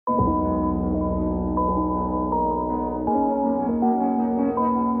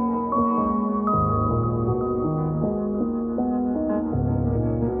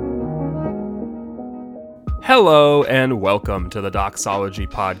Hello and welcome to the Doxology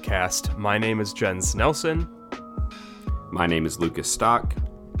Podcast. My name is Jens Nelson. My name is Lucas Stock.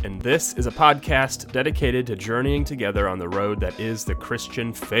 And this is a podcast dedicated to journeying together on the road that is the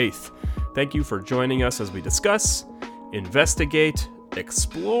Christian faith. Thank you for joining us as we discuss, investigate,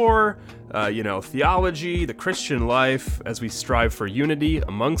 explore, theology, the Christian life, as we strive for unity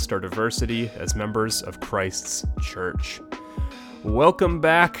amongst our diversity as members of Christ's church. Welcome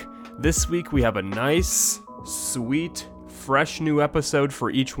back. This week we have a nice, sweet, fresh new episode for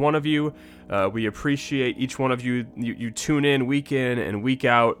each one of you. We appreciate each one of you. You tune in and week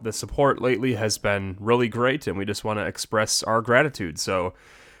out. The support lately has been really great, and we just want to express our gratitude. So,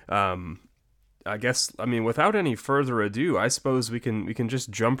 without any further ado, I suppose we can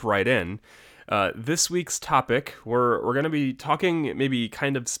just jump right in. This week's topic, we're going to be talking maybe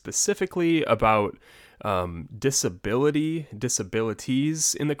kind of specifically about disabilities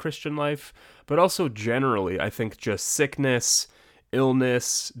in the Christian life, but also generally, I think just sickness,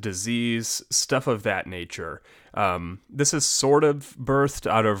 illness, disease, stuff of that nature. This is sort of birthed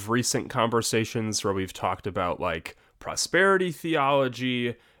out of recent conversations where we've talked about like prosperity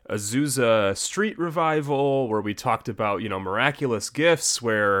theology, Azusa Street Revival, where we talked about, miraculous gifts,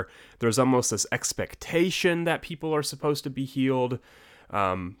 where there's almost this expectation that people are supposed to be healed.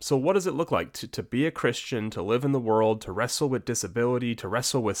 So what does it look like to be a Christian, to live in the world, to wrestle with disability, to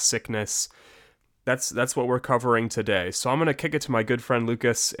wrestle with sickness? That's what we're covering today. So I'm going to kick it to my good friend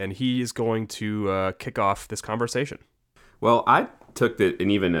Lucas, and he is going to kick off this conversation. Well, I took it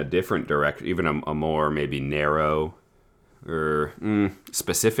in even a different direction, even a more maybe narrow or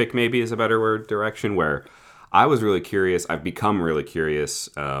specific maybe is a better word, direction, where I was really curious. I've become really curious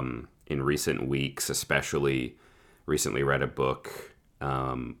in recent weeks, especially recently read a book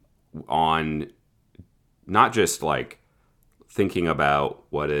on not just like thinking about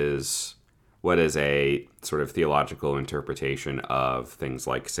what is a sort of theological interpretation of things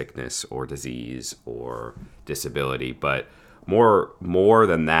like sickness or disease or disability, but more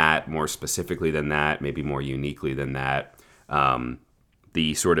than that, more specifically than that, maybe more uniquely than that,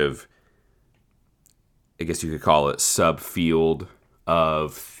 the sort of, I guess you could call it, subfield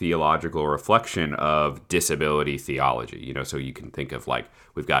of theological reflection of disability theology. So you can think of like,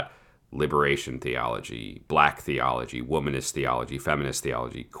 we've got liberation theology, black theology, womanist theology, feminist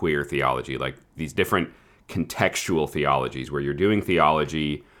theology, queer theology, like these different contextual theologies where you're doing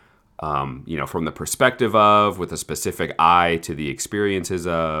theology, from the perspective of, with a specific eye to the experiences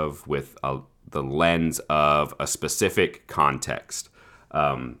of, with the lens of a specific context,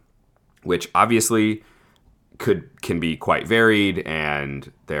 which obviously can be quite varied,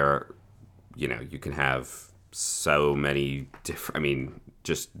 and there, you can have so many different,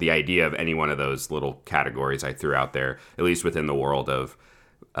 just the idea of any one of those little categories I threw out there, at least within the world of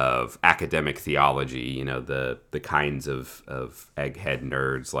academic theology, the kinds of egghead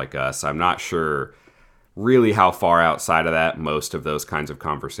nerds like us. I'm not sure really how far outside of that most of those kinds of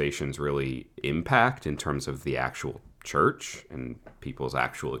conversations really impact in terms of the actual church and people's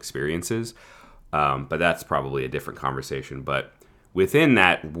actual experiences. But that's probably a different conversation. But within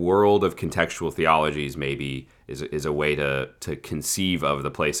that world of contextual theologies, maybe is a way to conceive of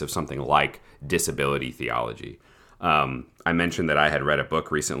the place of something like disability theology. I mentioned that I had read a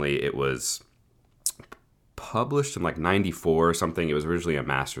book recently. It was published in like 94 or something. It was originally a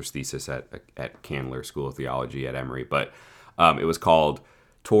master's thesis at Candler School of Theology at Emory, but it was called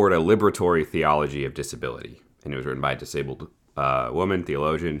Toward a Liberatory Theology of Disability, and it was written by a disabled woman,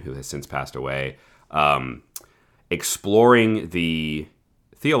 theologian, who has since passed away, exploring the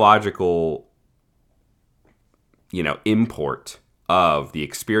theological, import of the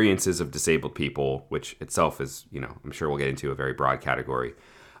experiences of disabled people, which itself is, I'm sure we'll get into a very broad category,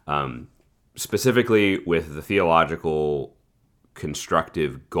 specifically with the theological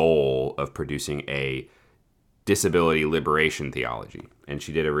constructive goal of producing a disability liberation theology. And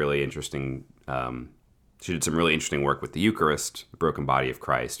she did a really interesting She did some really interesting work with the Eucharist, the broken body of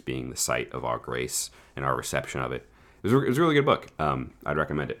Christ being the site of our grace and our reception of it. It was a really good book. I'd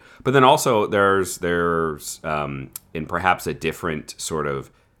recommend it. But then also there's in perhaps a different sort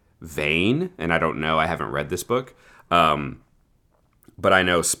of vein, and I don't know, I haven't read this book, but I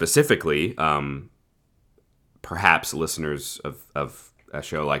know specifically, perhaps listeners of a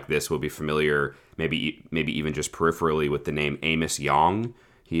show like this will be familiar, maybe even just peripherally, with the name Amos Yong.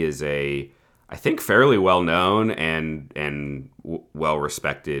 He is I think fairly well-known and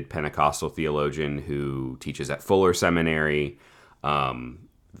well-respected Pentecostal theologian who teaches at Fuller Seminary.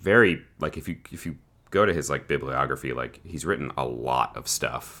 Very, like, if you go to his like bibliography, like he's written a lot of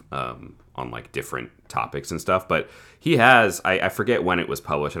stuff on like different topics and stuff. But he has, I forget when it was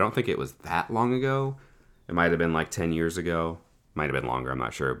published. I don't think it was that long ago. It might have been like 10 years ago. Might have been longer. I'm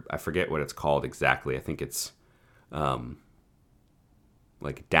not sure. I forget what it's called exactly. I think it's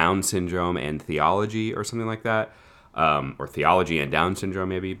like Down syndrome and theology or something like that. Or theology and Down syndrome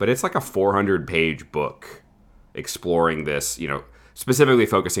maybe. But it's like a 400-page book exploring this, specifically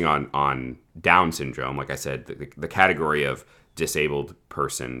focusing on Down syndrome. Like I said, the category of disabled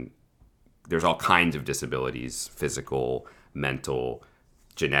person, there's all kinds of disabilities, physical, mental,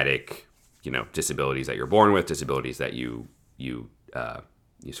 genetic, disabilities that you're born with, disabilities that you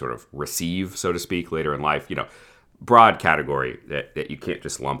sort of receive, so to speak, later in life. Broad category that you can't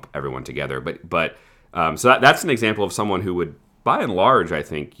just lump everyone together. But so that's an example of someone who would, by and large, I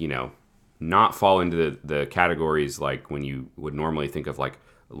think, not fall into the categories like when you would normally think of like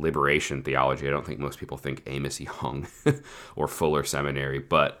liberation theology. I don't think most people think Amos Young or Fuller Seminary.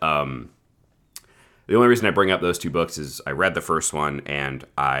 But the only reason I bring up those two books is I read the first one and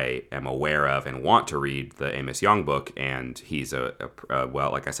I am aware of and want to read the Amos Young book. And he's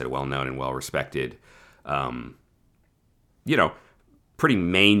like I said, well-known and well-respected, pretty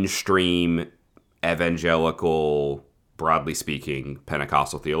mainstream evangelical, broadly speaking,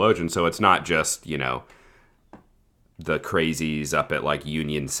 Pentecostal theologian. So it's not just, the crazies up at like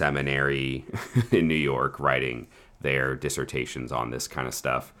Union Seminary in New York writing their dissertations on this kind of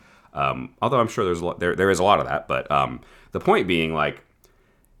stuff. Although I'm sure there is a lot of that. But the point being, like,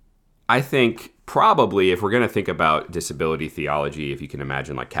 I think probably if we're going to think about disability theology, if you can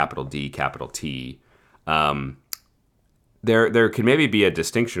imagine like capital D, capital T, there can maybe be a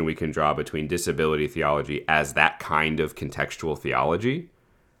distinction we can draw between disability theology as that kind of contextual theology,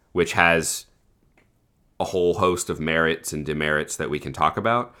 which has a whole host of merits and demerits that we can talk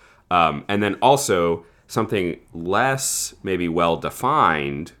about, and then also something less maybe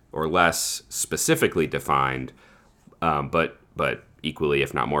well-defined or less specifically defined, but equally,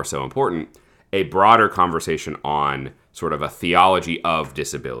 if not more so important, a broader conversation on sort of a theology of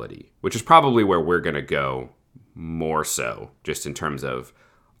disability, which is probably where we're going to go more so, just in terms of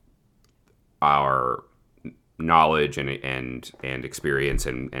our knowledge and experience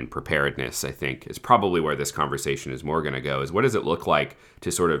and preparedness. I think is probably where this conversation is more going to go, is what does it look like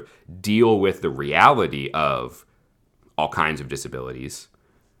to sort of deal with the reality of all kinds of disabilities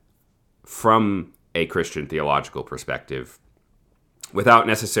from a Christian theological perspective without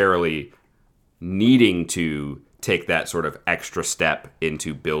necessarily needing to take that sort of extra step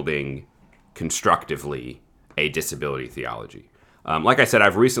into building constructively a disability theology. Like I said,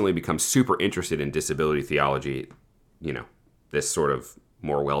 I've recently become super interested in disability theology, this sort of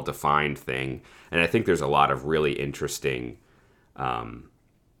more well-defined thing. And I think there's a lot of really interesting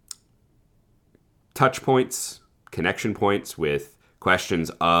touch points, connection points with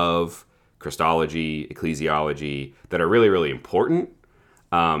questions of Christology, ecclesiology that are really, really important.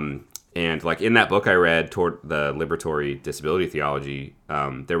 And like in that book I read, toward the Liberatory Disability Theology,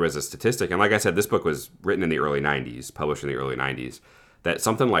 there was a statistic, and like I said, this book was written in the early 90s, published in the early 90s, that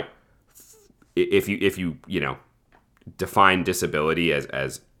something like, if you define disability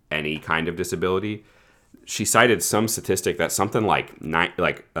as any kind of disability, she cited some statistic that something like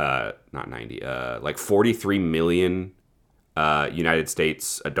 43 million United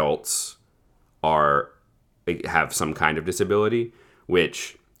States adults have some kind of disability,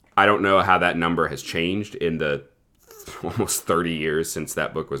 which I don't know how that number has changed in the almost 30 years since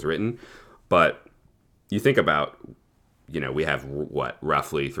that book was written. But you think about, we have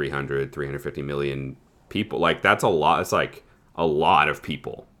roughly 350 million people. Like, that's a lot. It's like a lot of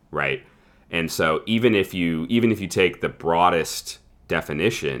people, right? And so even if you take the broadest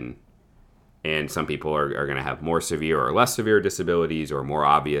definition, and some people are going to have more severe or less severe disabilities, or more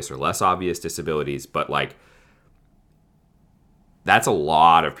obvious or less obvious disabilities, but like, that's a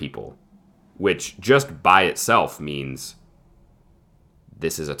lot of people, which just by itself means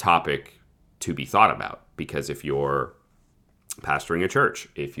this is a topic to be thought about. Because if you're pastoring a church,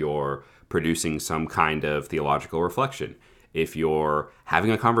 if you're producing some kind of theological reflection, if you're having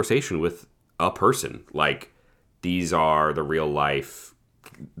a conversation with a person, like, these are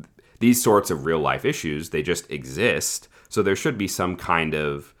these sorts of real life issues, they just exist. So there should be some kind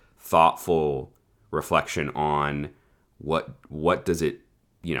of thoughtful reflection on what does it,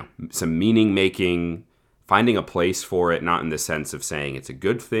 some meaning making, finding a place for it, not in the sense of saying it's a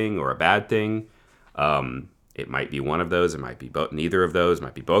good thing or a bad thing. It might be one of those, it might be neither of those, it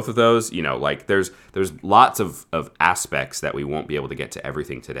might be both of those. Like, there's lots of aspects that we won't be able to get to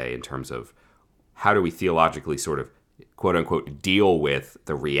everything today in terms of how do we theologically sort of, quote unquote, deal with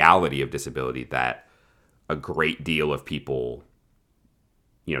the reality of disability that a great deal of people,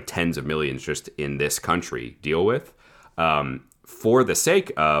 tens of millions just in this country deal with. For the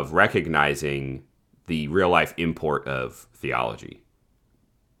sake of recognizing the real life import of theology.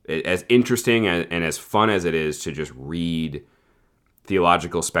 As interesting and as fun as it is to just read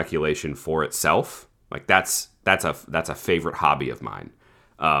theological speculation for itself, like that's a favorite hobby of mine.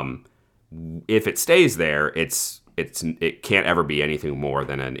 If it stays there, it can't ever be anything more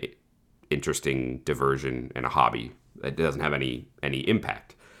than an interesting diversion and a hobby. It doesn't have any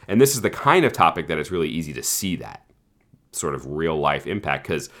impact. And this is the kind of topic that it's really easy to see that sort of real life impact,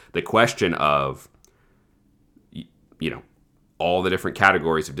 because the question of, all the different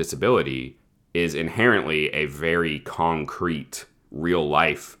categories of disability is inherently a very concrete real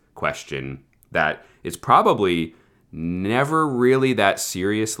life question that is probably never really that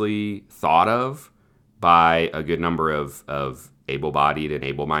seriously thought of by a good number of able-bodied and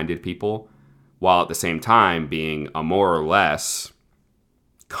able-minded people, while at the same time being a more or less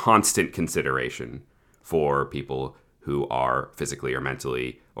constant consideration for people who are physically or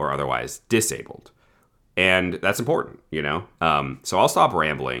mentally or otherwise disabled. And that's important, So I'll stop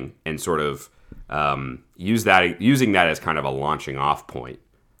rambling and sort of using that as kind of a launching off point.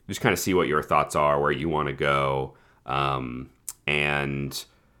 Just kind of see what your thoughts are, where you want to go. And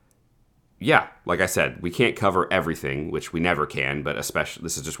yeah, like I said, we can't cover everything, which we never can, but especially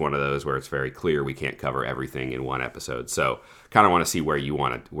this is just one of those where it's very clear we can't cover everything in one episode. So kind of want to see where you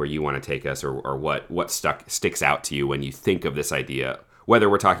want to take us, or what sticks out to you when you think of this idea, whether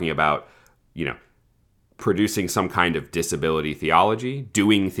we're talking about, producing some kind of disability theology,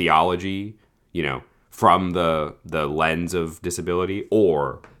 doing theology, from the lens of disability,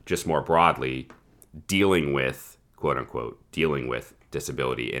 or just more broadly dealing with, quote unquote,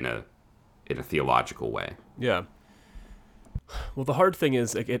 disability in a theological way. Yeah. Well, the hard thing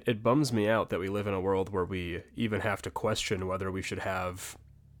is, it bums me out that we live in a world where we even have to question whether we should have,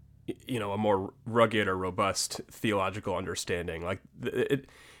 a more rugged or robust theological understanding. Like,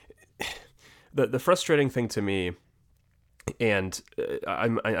 the frustrating thing to me, and I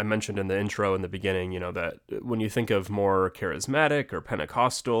mentioned in the intro in the beginning, that when you think of more charismatic or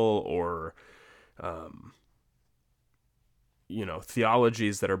Pentecostal or,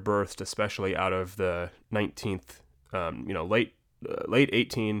 theologies that are birthed, especially out of the 19th, late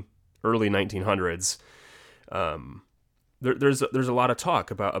 18, early 1900s, there's a lot of talk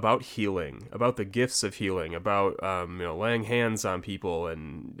about healing, about the gifts of healing, about laying hands on people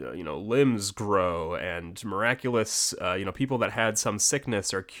and limbs grow, and miraculous people that had some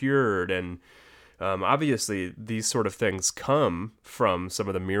sickness are cured, and obviously these sort of things come from some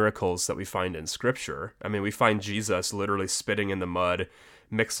of the miracles that we find in Scripture. I mean, we find Jesus literally spitting in the mud,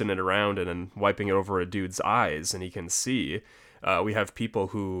 mixing it around, and then wiping it over a dude's eyes, and he can see. We have people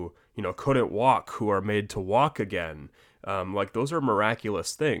who couldn't walk, who are made to walk again. Those are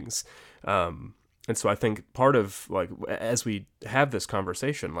miraculous things. And so I think part of, as we have this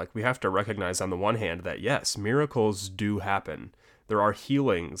conversation, we have to recognize on the one hand that, yes, miracles do happen. There are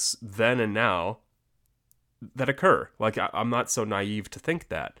healings then and now that occur. I'm not so naive to think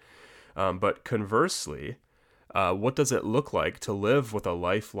that. But conversely, what does it look like to live with a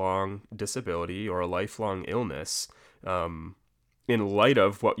lifelong disability or a lifelong illness, in light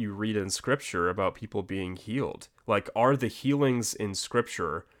of what you read in Scripture about people being healed? Are the healings in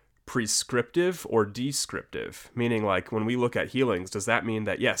Scripture prescriptive or descriptive? Meaning, when we look at healings, does that mean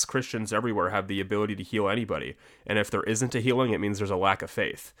that, yes, Christians everywhere have the ability to heal anybody, and if there isn't a healing, it means there's a lack of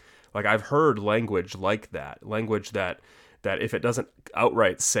faith? I've heard language like that, language that if it doesn't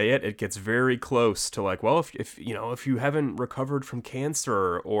outright say it, it gets very close to if you haven't recovered from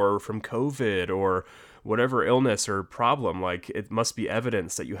cancer or from COVID or whatever illness or problem, it must be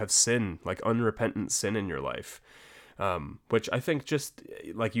evidence that you have sin, unrepentant sin in your life. Which I think, just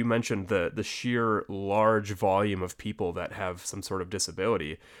like you mentioned, the sheer large volume of people that have some sort of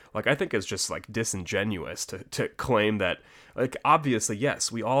disability, I think is just disingenuous to claim that, obviously,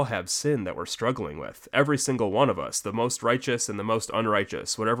 yes, we all have sin that we're struggling with. Every single one of us, the most righteous and the most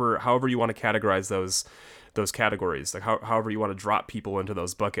unrighteous, however you want to categorize those categories, however you want to drop people into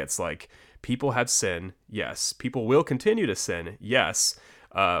those buckets, people have sin, yes. People will continue to sin, yes.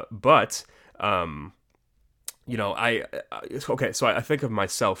 But so I think of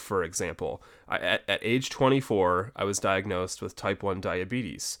myself, for example. At age 24, I was diagnosed with type 1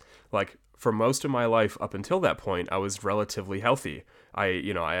 diabetes. For most of my life up until that point, I was relatively healthy.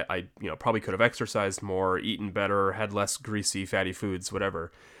 I probably could have exercised more, eaten better, had less greasy, fatty foods,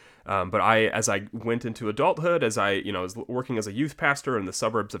 whatever. But as I went into adulthood, as I was working as a youth pastor in the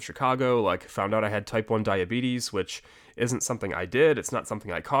suburbs of Chicago, found out I had type 1 diabetes, which isn't something I did. It's not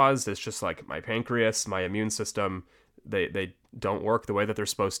something I caused. It's just my pancreas, my immune system, they don't work the way that they're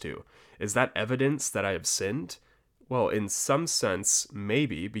supposed to. Is that evidence that I have sinned? Well, in some sense,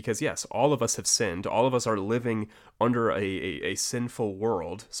 maybe, because yes, all of us have sinned. All of us are living under a sinful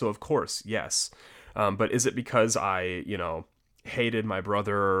world. So, of course, yes. But is it because I, hated my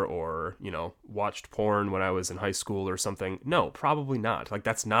brother or, watched porn when I was in high school or something? No, probably not. Like,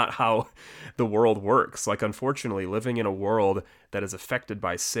 that's not how the world works. Like, unfortunately, living in a world that is affected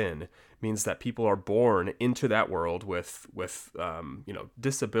by sin means that people are born into that world with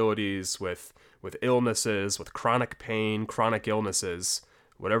disabilities, with illnesses, with chronic pain, chronic illnesses,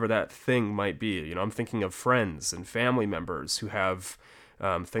 whatever that thing might be. I'm thinking of friends and family members who have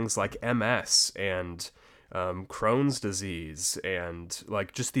things like MS and Crohn's disease, and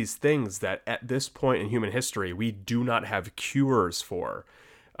like just these things that at this point in human history we do not have cures for.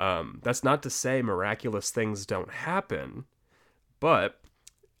 That's not to say miraculous things don't happen, but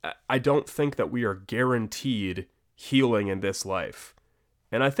I don't think that we are guaranteed healing in this life.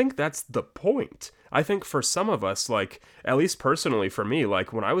 And I think that's the point. I think for some of us, like, at least personally for me,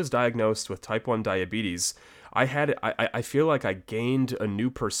 like when I was diagnosed with type 1 diabetes, I feel like I gained a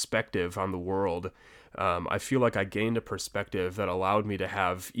new perspective on the world. I feel like I gained a perspective that allowed me to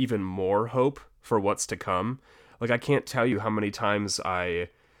have even more hope for what's to come. Like, I can't tell you how many times my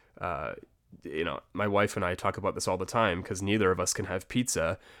wife and I talk about this all the time because neither of us can have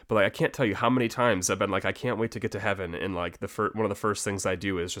pizza. But like, I can't tell you how many times I've been like, I can't wait to get to heaven, and like one of the first things I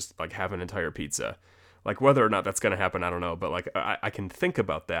do is just like have an entire pizza. Like, whether or not that's gonna happen, I don't know. But like, I can think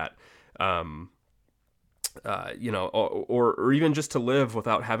about that. Or even just to live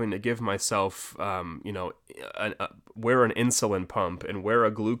without having to give myself, wear an insulin pump and wear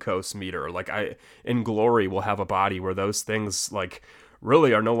a glucose meter. Like, I, in glory, will have a body where those things, like,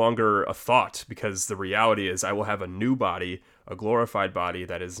 really are no longer a thought, because the reality is I will have a new body, a glorified body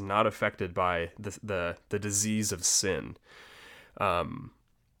that is not affected by the disease of sin.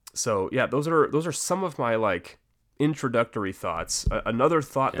 So yeah, those are some of my like introductory thoughts. Another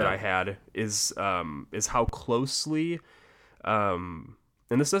thought that I had is how closely, and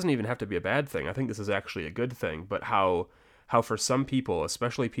this doesn't even have to be a bad thing. I think this is actually a good thing, but how for some people,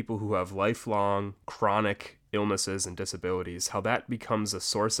 especially people who have lifelong chronic illnesses and disabilities, how that becomes a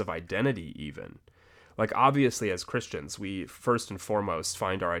source of identity even. Like, obviously, as Christians, we first and foremost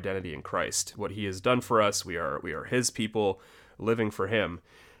find our identity in Christ. What he has done for us, we are his people living for him.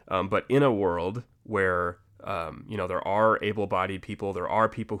 But in a world where, there are able-bodied people, there are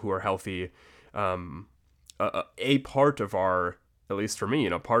people who are healthy, a part of our, at least for me,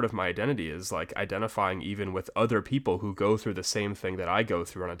 part of my identity is like identifying even with other people who go through the same thing that I go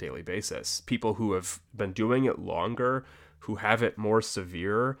through on a daily basis. People who have been doing it longer, who have it more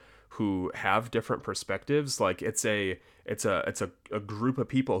severe, who have different perspectives. Like, it's a group of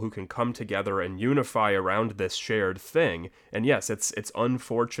people who can come together and unify around this shared thing. And yes, it's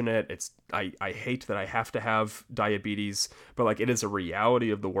unfortunate. I hate that I have to have diabetes, but like, it is a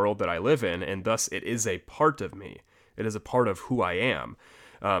reality of the world that I live in, and thus it is a part of me. It is a part of who I am.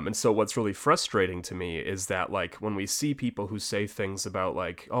 And so what's really frustrating to me is that, like, when we see people who say things about,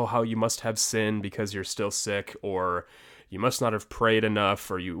 like, oh, how you must have sinned because you're still sick, or you must not have prayed enough,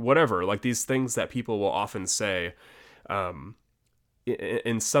 or you, whatever, like these things that people will often say,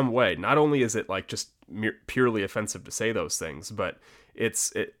 in some way, not only is it like just purely offensive to say those things, but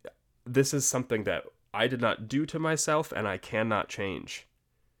this is something that I did not do to myself and I cannot change.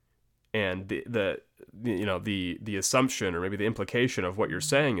 And the assumption, or maybe the implication of what you're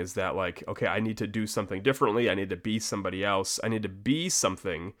saying is that, like, okay, I need to do something differently. I need to be somebody else. I need to be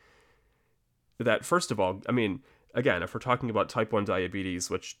something that, first of all, I mean, again, if we're talking about type 1 diabetes,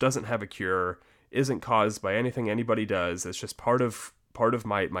 which doesn't have a cure, isn't caused by anything anybody does, it's just part of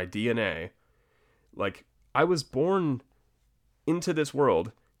my DNA. Like, I was born into this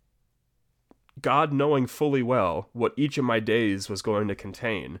world, God knowing fully well what each of my days was going to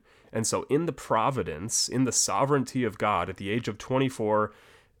contain. And so in the providence, in the sovereignty of God, at the age of 24,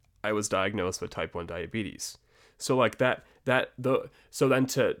 I was diagnosed with type 1 diabetes. So like so then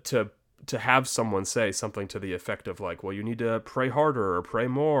to have someone say something to the effect of like, well, you need to pray harder or pray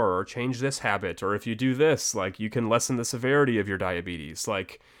more or change this habit, or if you do this, like, you can lessen the severity of your diabetes.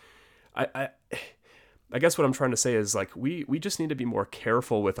 Like, I guess what I'm trying to say is, like, we just need to be more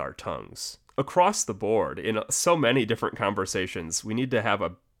careful with our tongues across the board in so many different conversations. We need to have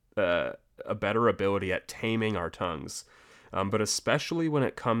a better ability at taming our tongues, but especially when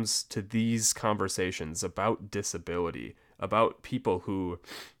it comes to these conversations about disability, about people who,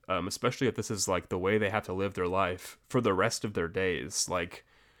 especially if this is like the way they have to live their life for the rest of their days, like,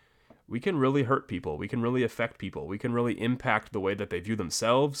 we can really hurt people. We can really affect people. We can really impact the way that they view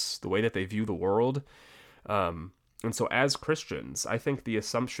themselves, the way that they view the world. And so as Christians, I think the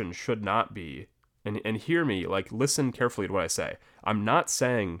assumption should not be and hear me, like, listen carefully to what I say. I'm not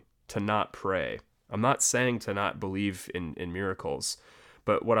saying to not pray. I'm not saying to not believe in miracles.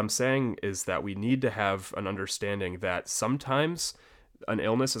 But what I'm saying is that we need to have an understanding that sometimes an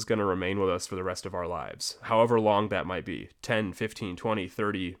illness is going to remain with us for the rest of our lives, however long that might be, 10, 15, 20,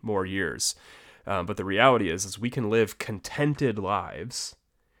 30 more years. But the reality is we can live contented lives.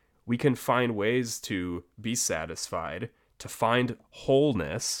 We can find ways to be satisfied, to find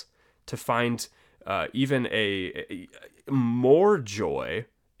wholeness, to find even a more joy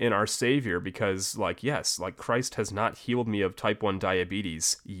in our Savior, because, like, yes, like, Christ has not healed me of type 1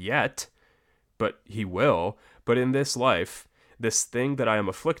 diabetes yet, but he will. But in this life, this thing that I am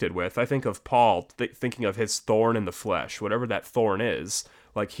afflicted with, I think of Paul thinking of his thorn in the flesh, whatever that thorn is.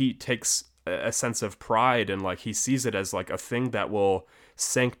 Like, he takes a sense of pride, and, like, he sees it as, like, a thing that will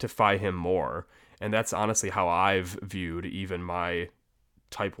sanctify him more. And that's honestly how I've viewed even my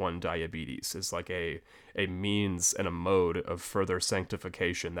type 1 diabetes, is like a means and a mode of further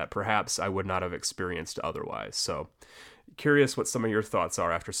sanctification that perhaps I would not have experienced otherwise. So curious what some of your thoughts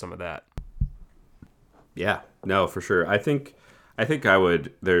are after some of that. Yeah, no, for sure. I think I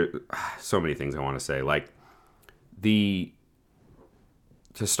would, there so many things I want to say. Like, to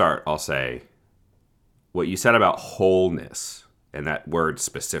start, I'll say what you said about wholeness, and that word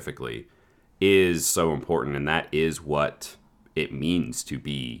specifically, is so important, and that is what it means to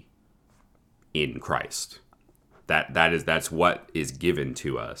be in Christ. That's what is given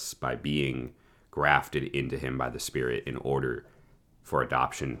to us by being grafted into him by the Spirit in order for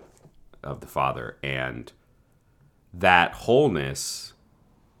adoption of the Father. And that wholeness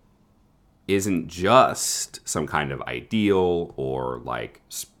isn't just some kind of ideal or, like,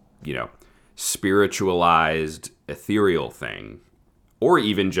 spiritualized, ethereal thing, or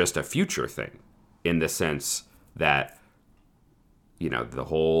even just a future thing, in the sense that, the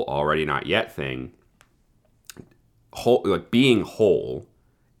whole already not yet thing, like, being whole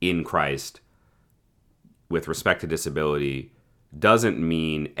in Christ with respect to disability doesn't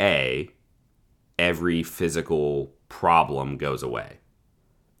mean every physical problem goes away,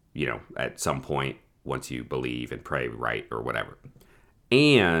 at some point once you believe and pray right or whatever.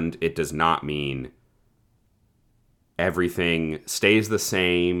 And it does not mean everything stays the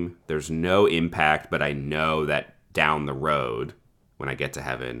same, there's no impact, but I know that down the road, when I get to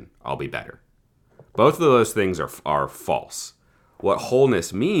heaven, I'll be better. Both of those things are false. What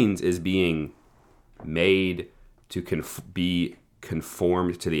wholeness means is being made to be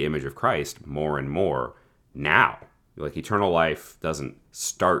conformed to the image of Christ more and more now. Like, eternal life doesn't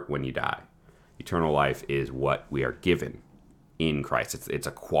start when you die. Eternal life is what we are given in Christ. It's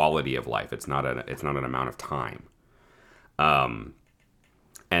a quality of life. It's not an amount of time.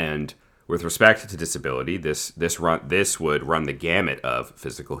 And with respect to disability, this would run the gamut of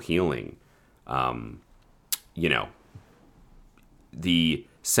physical healing. The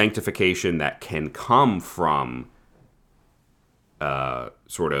sanctification that can come from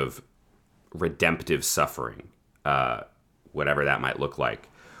sort of redemptive suffering, whatever that might look like.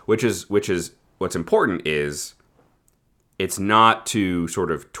 Which is what's important is it's not to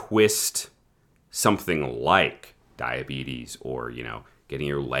sort of twist something like diabetes or, getting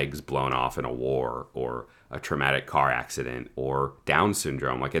your legs blown off in a war or a traumatic car accident or Down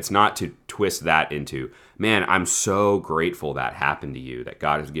syndrome. Like, it's not to twist that into, man, I'm so grateful that happened to you, that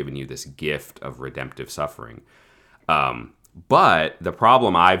God has given you this gift of redemptive suffering. But the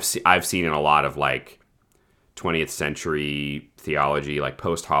problem I've seen in a lot of, like, 20th century theology, like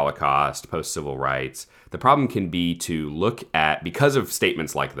post-Holocaust, post-civil rights, the problem can be to look at, because of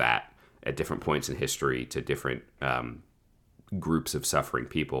statements like that at different points in history to different groups of suffering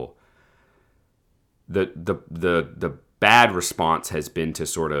people, the bad response has been to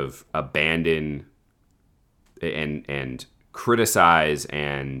sort of abandon and criticize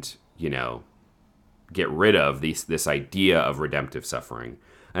and get rid of this idea of redemptive suffering.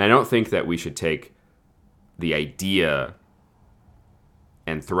 And I don't think that we should take the idea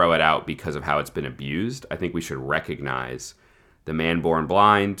and throw it out because of how it's been abused. I think we should recognize the man born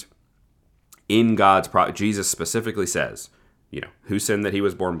blind in God's Jesus specifically says, who sinned that he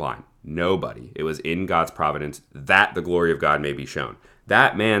was born blind? Nobody. It was in God's providence that the glory of God may be shown.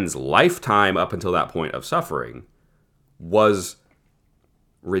 That man's lifetime up until that point of suffering was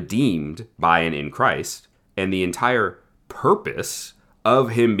redeemed by and in Christ, and the entire purpose of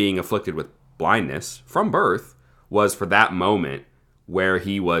him being afflicted with blindness from birth was for that moment where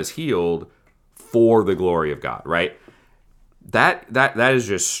he was healed for the glory of God, right? That is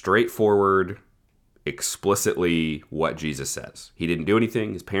just straightforward explicitly what Jesus says. He didn't do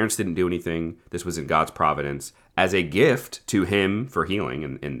anything. His parents didn't do anything. This was in God's providence as a gift to him for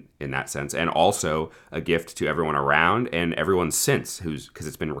healing in that sense, and also a gift to everyone around and everyone since, because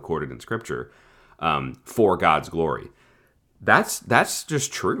it's been recorded in Scripture, for God's glory. That's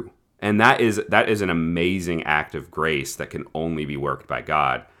just true. And that is an amazing act of grace that can only be worked by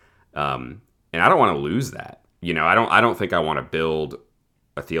God. And I don't want to lose that. I don't think I want to build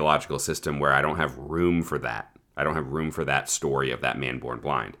a theological system where I don't have room for that. I don't have room for that story of that man born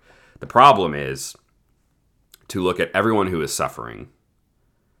blind. The problem is to look at everyone who is suffering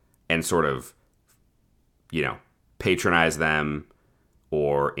and sort of, patronize them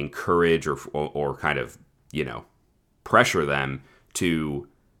or encourage or kind of, pressure them to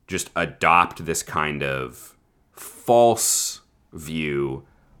just adopt this kind of false view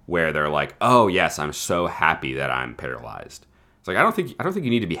where they're like, oh yes, I'm so happy that I'm paralyzed. It's like, I don't think you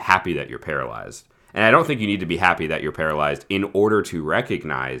need to be happy that you're paralyzed. And I don't think you need to be happy that you're paralyzed in order to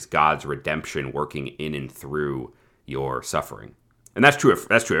recognize God's redemption working in and through your suffering. And that's true of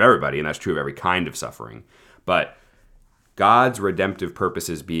everybody, and that's true of every kind of suffering. But God's redemptive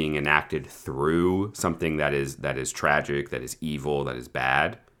purposes being enacted through something that is tragic, that is evil, that is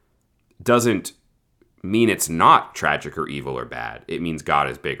bad, doesn't mean it's not tragic or evil or bad. It means God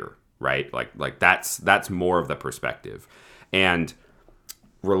is bigger, right? Like that's more of the perspective. And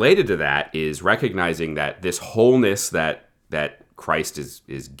related to that is recognizing that this wholeness that Christ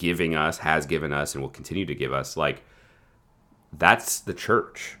is giving us, has given us, and will continue to give us, like, that's the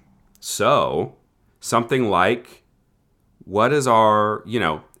church. So something like, what is our,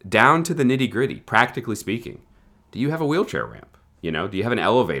 down to the nitty gritty, practically speaking, do you have a wheelchair ramp? Do you have an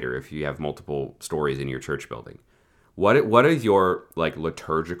elevator if you have multiple stories in your church building? What are your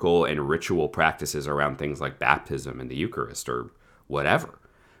liturgical and ritual practices around things like baptism and the Eucharist or whatever?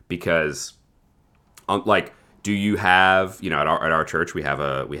 Because do you have, at our church we have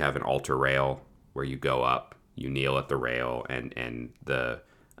an altar rail where you go up, you kneel at the rail, and the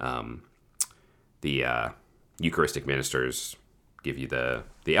Eucharistic ministers give you the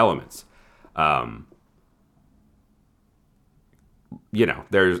elements.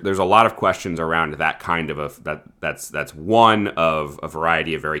 There's a lot of questions around that kind of that's one of a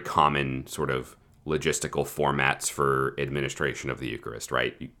variety of very common sort of logistical formats for administration of the Eucharist,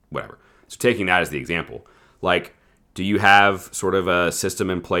 right? Whatever. So taking that as the example, do you have sort of a system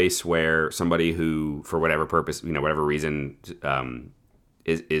in place where somebody who, for whatever purpose, whatever reason,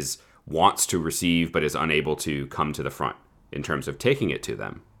 is wants to receive but is unable to come to the front in terms of taking it to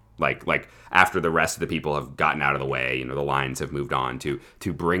them? Like after the rest of the people have gotten out of the way, the lines have moved on to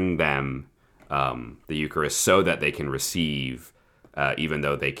bring them the Eucharist so that they can receive, even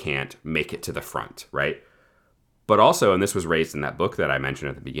though they can't make it to the front, right? But also, and this was raised in that book that I mentioned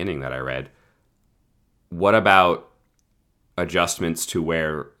at the beginning that I read, what about adjustments to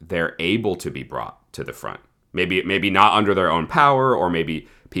where they're able to be brought to the front? Maybe not under their own power, or maybe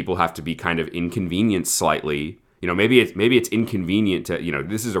people have to be kind of inconvenienced slightly. Maybe it's inconvenient to,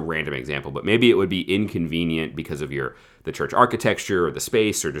 this is a random example, but maybe it would be inconvenient because of the church architecture or the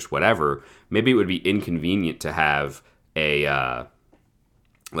space or just whatever. Maybe it would be inconvenient to have a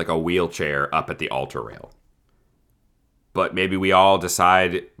wheelchair up at the altar rail. But maybe we all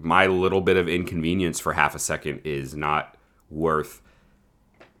decide my little bit of inconvenience for half a second is not worth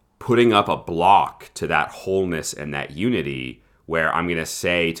putting up a block to that wholeness and that unity, where I'm going to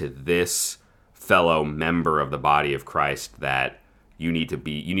say to this fellow member of the body of Christ that you need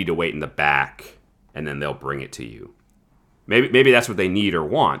to wait in the back, and then they'll bring it to you. Maybe that's what they need or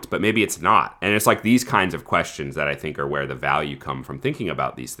want, but maybe it's not. And it's like these kinds of questions that I think are where the value come from thinking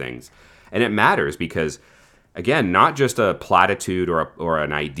about these things. And it matters because, again, not just a platitude or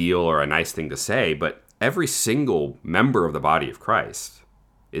an ideal or a nice thing to say, but every single member of the body of Christ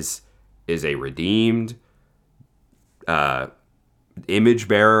is a redeemed image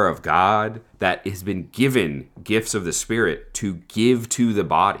bearer of God that has been given gifts of the Spirit to give to the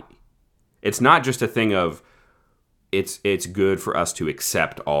body. It's not just a thing of it's good for us to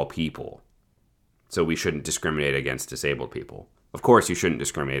accept all people, so we shouldn't discriminate against disabled people. Of course, you shouldn't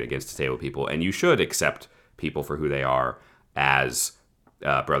discriminate against disabled people, and you should accept people for who they are as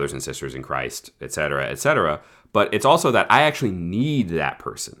brothers and sisters in Christ, etc., etc. But it's also that I actually need that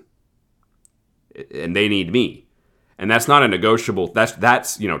person, and they need me. And that's not a negotiable. That's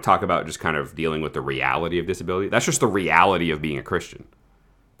talk about just kind of dealing with the reality of disability. That's just the reality of being a Christian.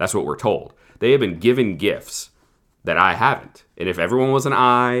 That's what we're told. They have been given gifts that I haven't. And if everyone was an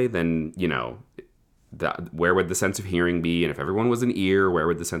eye, then, where would the sense of hearing be? And if everyone was an ear, where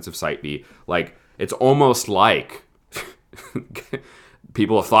would the sense of sight be? It's almost like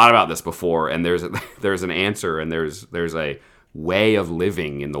people have thought about this before, and there's an answer, and there's a way of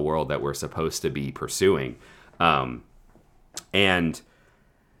living in the world that we're supposed to be pursuing, and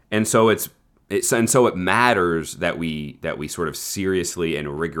so it matters that we sort of seriously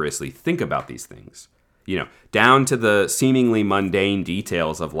and rigorously think about these things, down to the seemingly mundane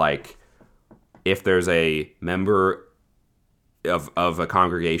details of, like, if there's a member of a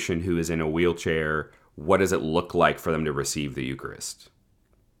congregation who is in a wheelchair, what does it look like for them to receive the Eucharist?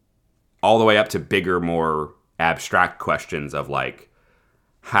 All the way up to bigger, more abstract questions of, like,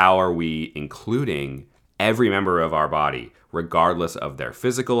 how are we including every member of our body, regardless of their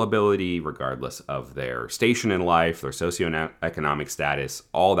physical ability, regardless of their station in life, their socioeconomic status,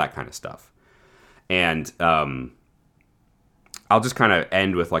 all that kind of stuff. And I'll just kind of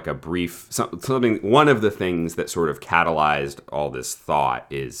end with, like, a brief something. One of the things that sort of catalyzed all this thought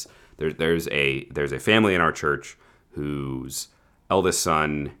is there's a family in our church whose eldest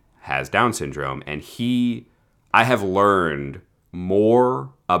son has Down syndrome, and I have learned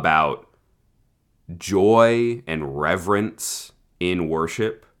more about joy and reverence in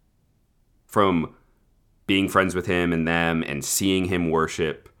worship from being friends with him and them and seeing him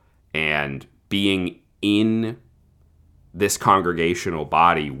worship and being in this congregational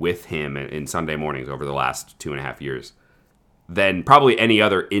body with him in Sunday mornings over the last 2.5 years than probably any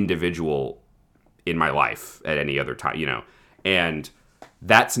other individual in my life at any other time, and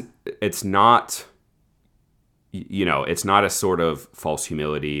it's not a sort of false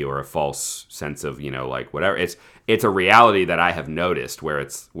humility or a false sense of, like, whatever. It's a reality that I have noticed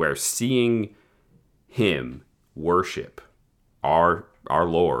where seeing him worship our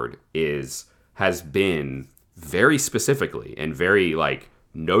Lord has been very specifically and very, like,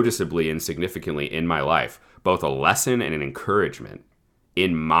 noticeably and significantly in my life, both a lesson and an encouragement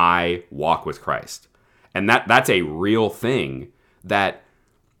in my walk with Christ. And that's a real thing that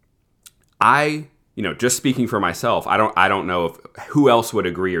just speaking for myself, I don't know who else would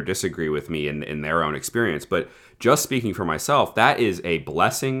agree or disagree with me in their own experience, but just speaking for myself, that is a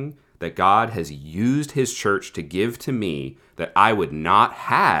blessing that God has used his church to give to me that I would not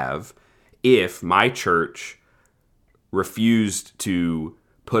have if my church refused to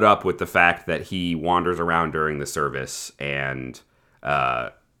put up with the fact that he wanders around during the service and,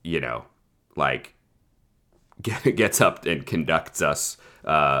 gets up and conducts us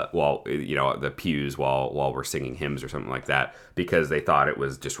while the pews while we're singing hymns or something like that, because they thought it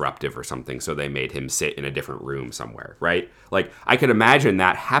was disruptive or something, so they made him sit in a different room somewhere, right? Like, I could imagine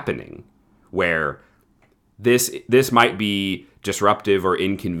that happening, where this might be disruptive or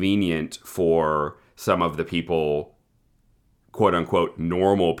inconvenient for some of the people, quote unquote,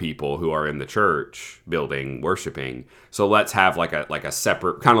 normal people who are in the church building worshiping. So let's have like a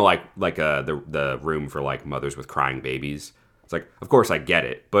separate, kind of like the room for, like, mothers with crying babies. It's like, of course I get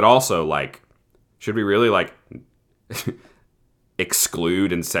it, but also, like, should we really, like,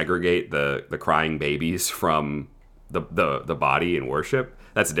 exclude and segregate the crying babies from the body in worship?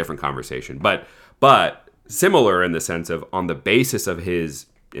 That's a different conversation. But similar in the sense of, on the basis of his,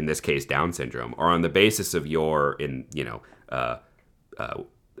 in this case, Down syndrome, or on the basis of your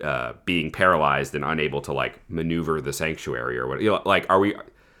being paralyzed and unable to, like, maneuver the sanctuary or what, like, are we?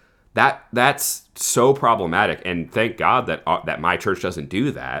 That's so problematic, and thank God that my church doesn't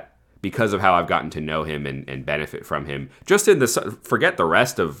do that, because of how I've gotten to know him and benefit from him. Just in forget the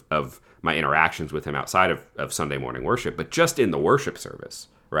rest of my interactions with him outside of Sunday morning worship, but just in the worship service,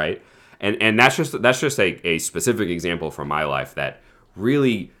 right? And that's just a specific example from my life that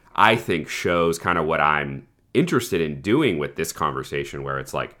really, I think, shows kind of what I'm interested in doing with this conversation, where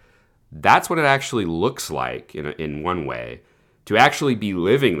it's like, that's what it actually looks like in one way, to actually be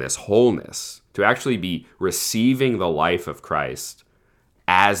living this wholeness, to actually be receiving the life of Christ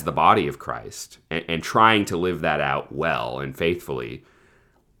as the body of Christ, and trying to live that out well and faithfully.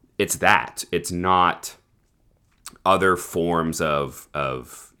 It's that. It's not other forms of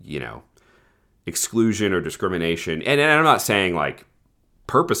exclusion or discrimination. And I'm not saying, like,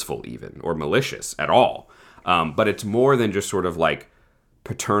 purposeful even or malicious at all. But it's more than just sort of, like,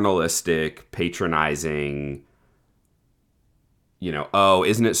 paternalistic, patronizing, oh,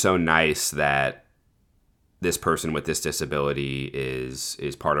 isn't it so nice that this person with this disability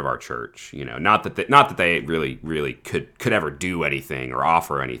is part of our church? Not that they really could ever do anything or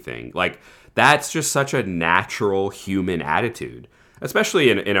offer anything. Like, that's just such a natural human attitude, especially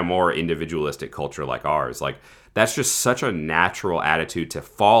in a more individualistic culture like ours. Like, that's just such a natural attitude to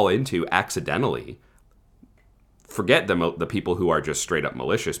fall into accidentally. Forget the people who are just straight up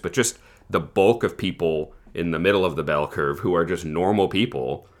malicious, but just the bulk of people in the middle of the bell curve who are just normal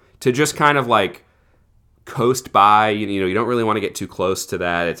people, to just kind of, like, coast by. You don't really want to get too close to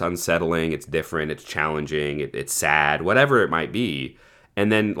that. It's unsettling, it's different, it's challenging, it's sad, whatever it might be.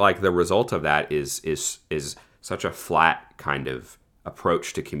 And then like the result of that is such a flat kind of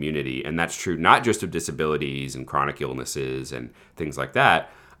approach to community. And that's true not just of disabilities and chronic illnesses and things like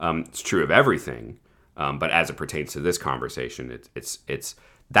that. It's true of everything. But as it pertains to this conversation, it's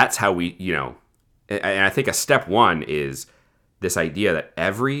that's how we, and I think a step one is this idea that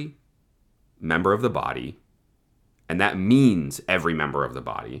every member of the body, and that means every member of the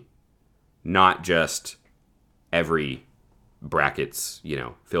body, not just every brackets,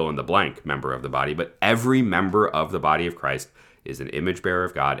 fill in the blank member of the body, but every member of the body of Christ is an image bearer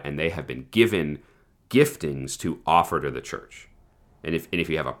of God, and they have been given giftings to offer to the church. And if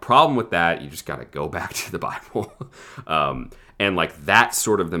you have a problem with that, you just got to go back to the Bible. And like that's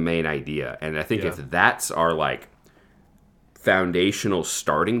sort of the main idea. And I think if that's our like foundational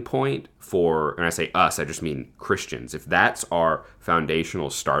starting point for, and I say us, I just mean Christians. If that's our foundational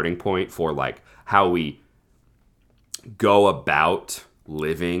starting point for like how we go about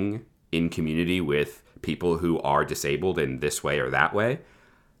living in community with people who are disabled in this way or that way,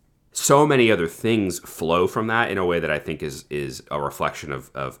 so many other things flow from that in a way that I think is a reflection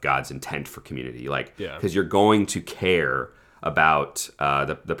of God's intent for community. Like, because you're going to care about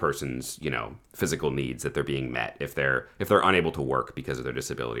the person's physical needs, that they're being met if they're unable to work because of their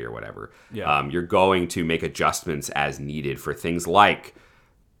disability or whatever. You're going to make adjustments as needed for things like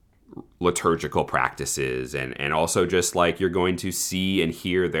liturgical practices, and also just like you're going to see and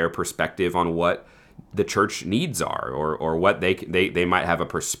hear their perspective on what the church needs are, or what they might have a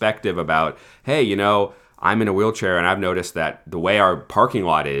perspective about. Hey, I'm in a wheelchair and I've noticed that the way our parking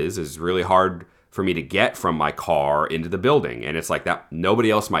lot is really hard for me to get from my car into the building. And it's like that nobody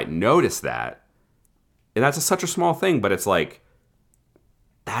else might notice that. And that's such a small thing, but it's like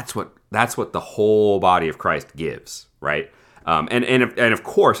that's what the whole body of Christ gives, right? And of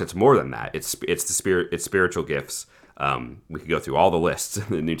course it's more than that. It's spiritual gifts. We could go through all the lists in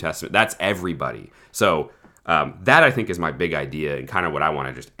the New Testament. That's everybody. So that I think is my big idea, and kind of what I want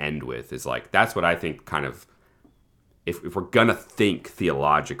to just end with is like, that's what I think kind of, if we're going to think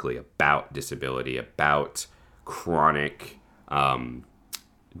theologically about disability, about chronic,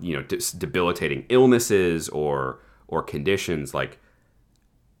 debilitating illnesses or conditions, like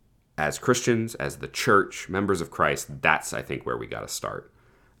as Christians, as the church, members of Christ, that's, I think, where we got to start.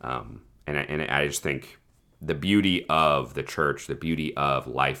 And I just think the beauty of the church, the beauty of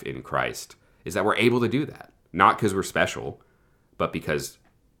life in Christ, is that we're able to do that. Not because we're special, but because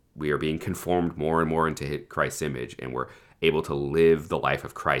we are being conformed more and more into Christ's image, and we're able to live the life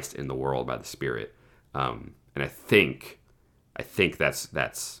of Christ in the world by the Spirit. And I think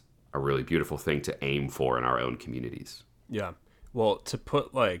that's a really beautiful thing to aim for in our own communities. Yeah. Well, to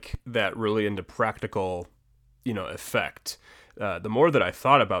put like that really into practical, effect, the more that I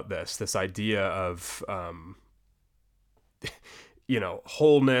thought about this idea of,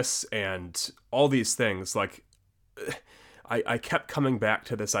 wholeness and all these things, like I kept coming back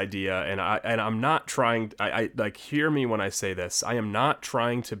to this idea, and I'm not trying, I like, hear me when I say this. I am not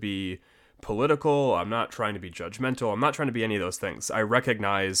trying to be political. I'm not trying to be judgmental. I'm not trying to be any of those things. I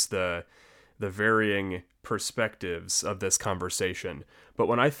recognize the varying perspectives of this conversation. But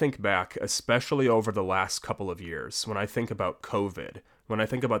when I think back, especially over the last couple of years, when I think about COVID, when I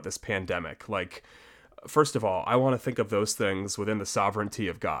think about this pandemic, like, first of all, I want to think of those things within the sovereignty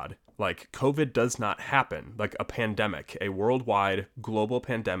of God. Like, COVID does not happen. Like, a pandemic, a worldwide global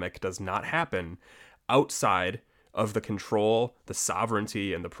pandemic does not happen outside of the control, the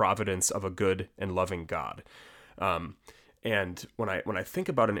sovereignty, and the providence of a good and loving God. And when I think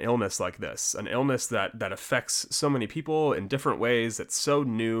about an illness like this, an illness that affects so many people in different ways, it's so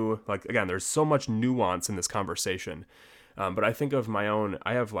new. Like, again, there's so much nuance in this conversation. But I think of my own,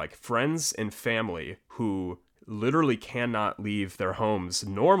 I have like friends and family who literally cannot leave their homes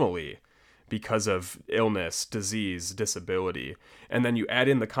normally because of illness, disease, disability. And then you add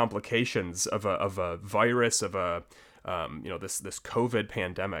in the complications of a virus, of this COVID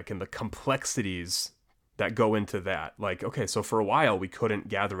pandemic, and the complexities that go into that. Like, okay, so for a while we couldn't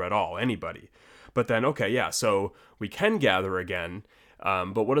gather at all, anybody. But then, okay, yeah, so we can gather again.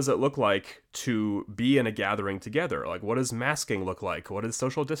 But what does it look like to be in a gathering together? Like, what does masking look like? What does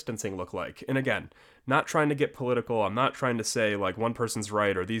social distancing look like? And again, not trying to get political. I'm not trying to say like one person's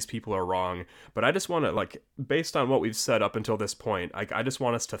right or these people are wrong. But I just want to, like, based on what we've said up until this point, I just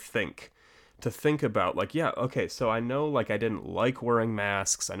want us to think about, like, yeah, okay, so I know, like, I didn't like wearing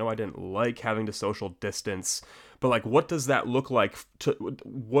masks. I know I didn't like having to social distance. But, like, what does that look like?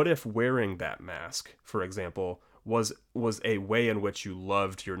 What if wearing that mask, for example, was a way in which you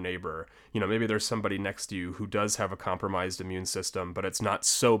loved your neighbor. Maybe there's somebody next to you who does have a compromised immune system, but it's not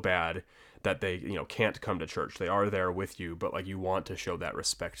so bad that they, can't come to church. They are there with you, but like you want to show that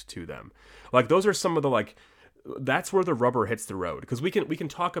respect to them. Like those are some of the like that's where the rubber hits the road, because we can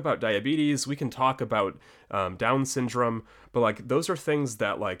talk about diabetes, we can talk about Down syndrome, but like those are things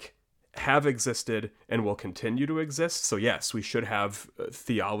that like have existed and will continue to exist. So yes, we should have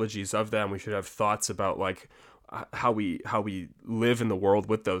theologies of them. We should have thoughts about like how we live in the world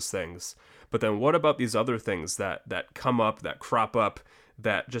with those things. But then what about these other things that come up, that crop up,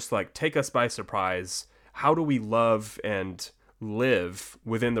 that just like take us by surprise? How do we love and live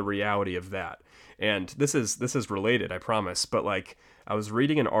within the reality of that? And this is related, I promise, but like I was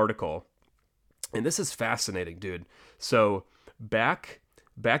reading an article, and this is fascinating, dude. So back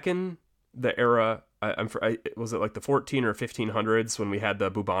in the era, was it like the 14 or 1500s when we had the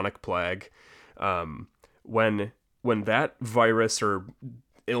bubonic plague? When that virus or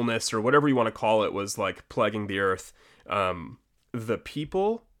illness or whatever you want to call it was like plaguing the earth, the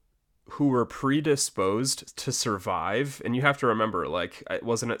people who were predisposed to survive, and you have to remember, like,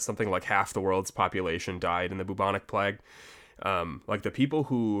 wasn't it something like half the world's population died in the bubonic plague? Like the people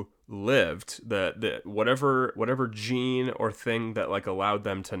who lived, the whatever gene or thing that like allowed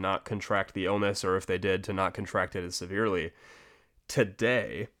them to not contract the illness, or if they did, to not contract it as severely.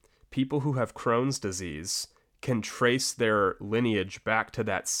 Today, people who have Crohn's disease can trace their lineage back to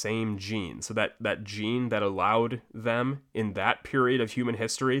that same gene. So that gene that allowed them in that period of human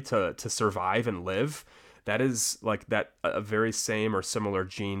history to survive and live, that is like that a very same or similar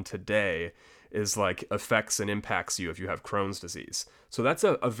gene today is like affects and impacts you if you have Crohn's disease. So that's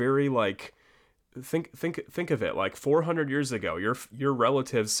a very like think of it like 400 years ago, your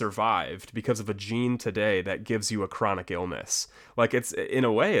relatives survived because of a gene today that gives you a chronic illness. Like it's, in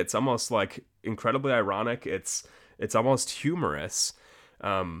a way, it's almost like incredibly ironic. It's almost humorous.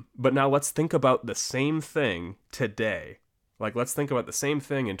 But now let's think about the same thing today. Like let's think about the same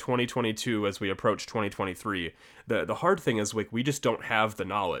thing in 2022 as we approach 2023. The hard thing is we just don't have the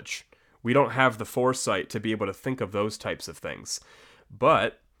knowledge. We don't have the foresight to be able to think of those types of things.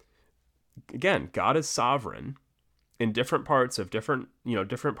 But again, God is sovereign. In different parts of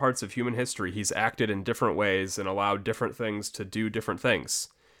human history, he's acted in different ways and allowed different things to do different things.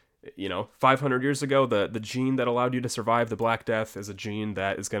 500 years ago, the gene that allowed you to survive the Black Death is a gene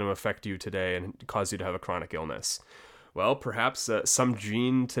that is going to affect you today and cause you to have a chronic illness. Well, perhaps some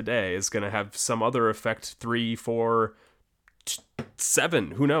gene today is going to have some other effect 3, 4,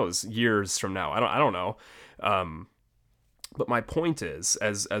 7, who knows, years from now. I don't know. But my point is,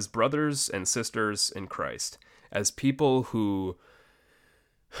 as brothers and sisters in Christ, as people who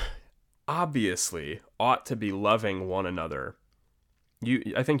obviously ought to be loving one another,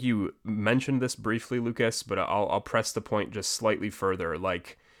 I think you mentioned this briefly, Lucas, but I'll press the point just slightly further.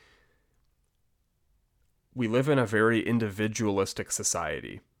 Like, we live in a very individualistic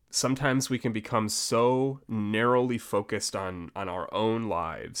society. Sometimes we can become so narrowly focused on our own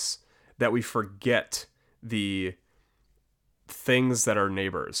lives that we forget the things that are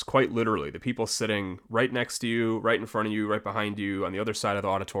neighbors, quite literally, the people sitting right next to you, right in front of you, right behind you, on the other side of the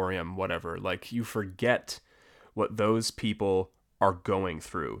auditorium, whatever. Like, you forget what those people are going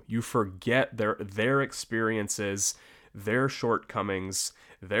through. You forget their experiences, their shortcomings,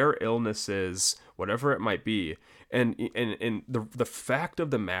 their illnesses, whatever it might be. And the fact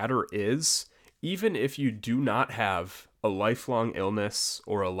of the matter is, even if you do not have a lifelong illness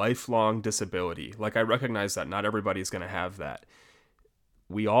or a lifelong disability, like I recognize that not everybody's going to have that,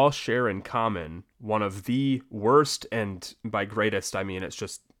 we all share in common one of the worst, and by greatest, I mean it's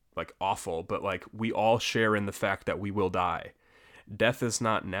just like awful, but like we all share in the fact that we will die. Death is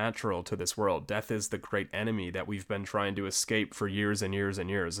not natural to this world. Death is the great enemy that we've been trying to escape for years and years and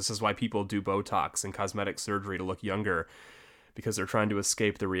years. This is why people do Botox and cosmetic surgery to look younger, because they're trying to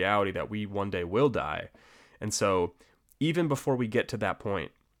escape the reality that we one day will die. And so even before we get to that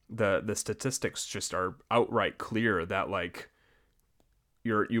point, the statistics just are outright clear that like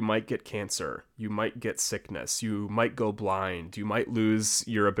you might get cancer, you might get sickness, you might go blind, you might lose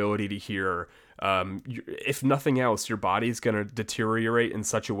your ability to hear. If nothing else, your body's going to deteriorate in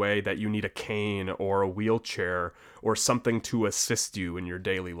such a way that you need a cane or a wheelchair or something to assist you in your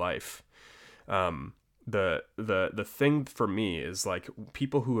daily life. The thing for me is like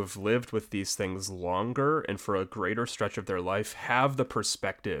people who have lived with these things longer and for a greater stretch of their life have the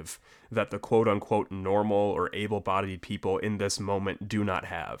perspective that the quote unquote normal or able-bodied people in this moment do not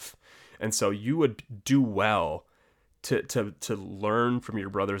have. And so you would do well to learn from your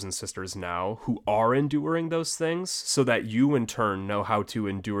brothers and sisters now who are enduring those things, so that you in turn know how to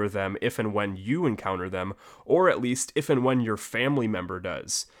endure them if and when you encounter them, or at least if and when your family member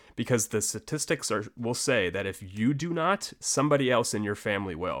does. Because the statistics will say that if you do not, somebody else in your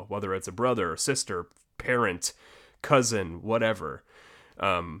family will, whether it's a brother, sister, parent, cousin, whatever.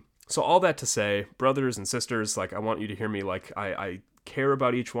 So all that to say, brothers and sisters, like, I want you to hear me. Like, I care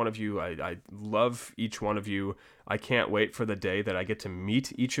about each one of you. I love each one of you. I can't wait for the day that I get to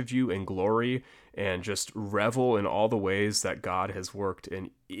meet each of you in glory and just revel in all the ways that God has worked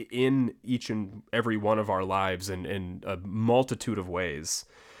in each and every one of our lives in a multitude of ways.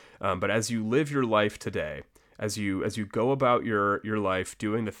 But as you live your life today, as you go about your life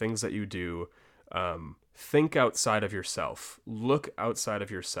doing the things that you do, think outside of yourself. Look outside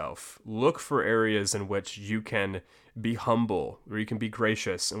of yourself. Look for areas in which you can be humble, where you can be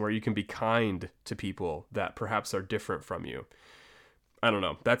gracious, and where you can be kind to people that perhaps are different from you. I don't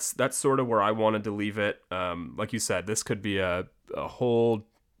know. That's sort of where I wanted to leave it. Like you said, this could be a whole,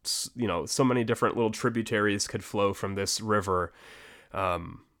 so many different little tributaries could flow from this river.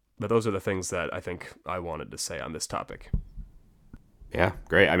 But those are the things that I think I wanted to say on this topic. Yeah,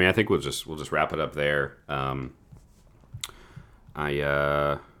 great. I mean, I think we'll just wrap it up there.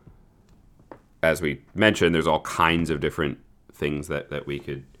 As we mentioned, there's all kinds of different things that we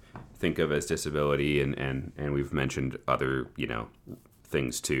could think of as disability, and we've mentioned other,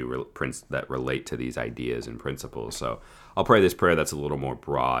 things too that relate to these ideas and principles. So I'll pray this prayer that's a little more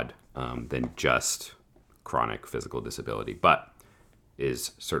broad than just chronic physical disability, but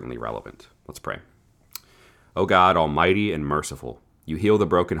is certainly relevant. Let's pray. O God, almighty and merciful, you heal the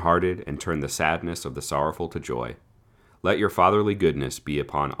brokenhearted and turn the sadness of the sorrowful to joy. Let your fatherly goodness be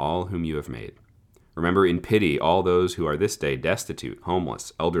upon all whom you have made. Remember in pity all those who are this day destitute,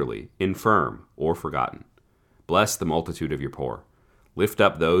 homeless, elderly, infirm, or forgotten. Bless the multitude of your poor. Lift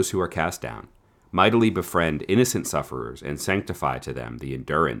up those who are cast down. Mightily befriend innocent sufferers and sanctify to them the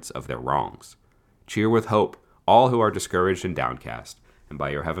endurance of their wrongs. Cheer with hope all who are discouraged and downcast, and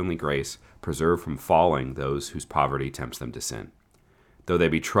by your heavenly grace preserve from falling those whose poverty tempts them to sin. Though they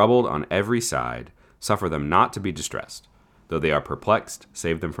be troubled on every side, suffer them not to be distressed. Though they are perplexed,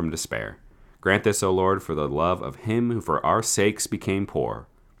 save them from despair. Grant this, O Lord, for the love of him who for our sakes became poor,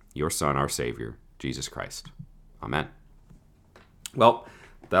 your Son, our Savior, Jesus Christ. Amen. Well,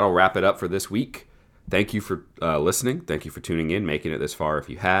 that'll wrap it up for this week. Thank you for listening. Thank you for tuning in, making it this far if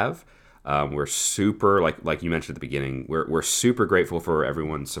you have. We're super, like you mentioned at the beginning, we're super grateful for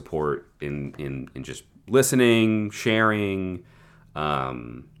everyone's support in just listening, sharing. I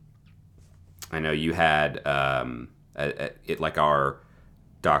know you had it like our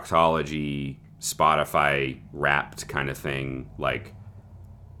Doxology Spotify Wrapped kind of thing, like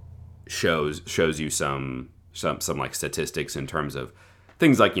shows you some like statistics in terms of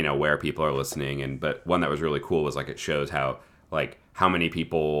things like, where people are listening, but one that was really cool was like it shows how many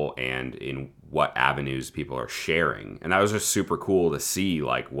people and in what avenues people are sharing, and that was just super cool to see.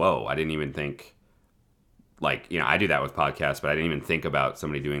 Like, whoa, I didn't even think, I do that with podcasts, but I didn't even think about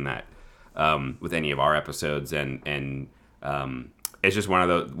somebody doing that with any of our episodes, and it's just one of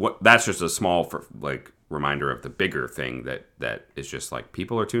those. That's just a small reminder of the bigger thing that is just like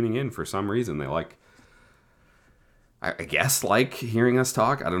people are tuning in for some reason. They I guess like hearing us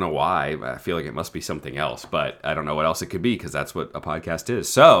talk. I don't know why. I feel like it must be something else, but I don't know what else it could be, because that's what a podcast is.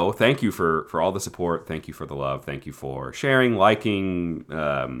 So thank you for all the support. Thank you for the love. Thank you for sharing, liking,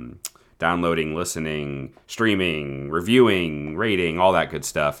 downloading, listening, streaming, reviewing, rating, all that good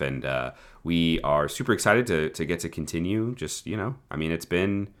stuff. And we are super excited to get to continue. Just, it's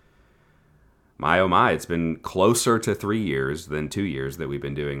been, it's been closer to 3 years than 2 years that we've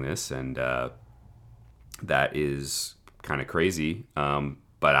been doing this. And that is kind of crazy.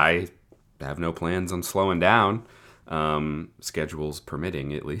 But I have no plans on slowing down, schedules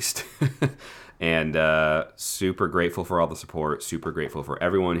permitting at least. And super grateful for all the support, super grateful for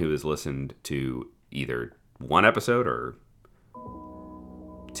everyone who has listened to either one episode or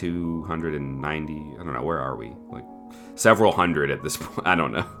 290, I don't know, where are we? Like several hundred at this point, I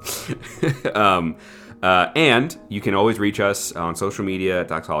don't know. And you can always reach us on social media at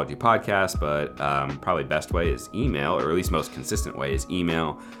Doxology Podcast, but probably best way is email, or at least most consistent way is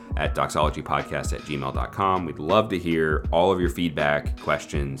email at doxologypodcast@gmail.com. We'd love to hear all of your feedback,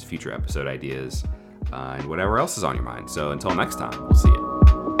 questions, future episode ideas, and whatever else is on your mind. So until next time, we'll see you.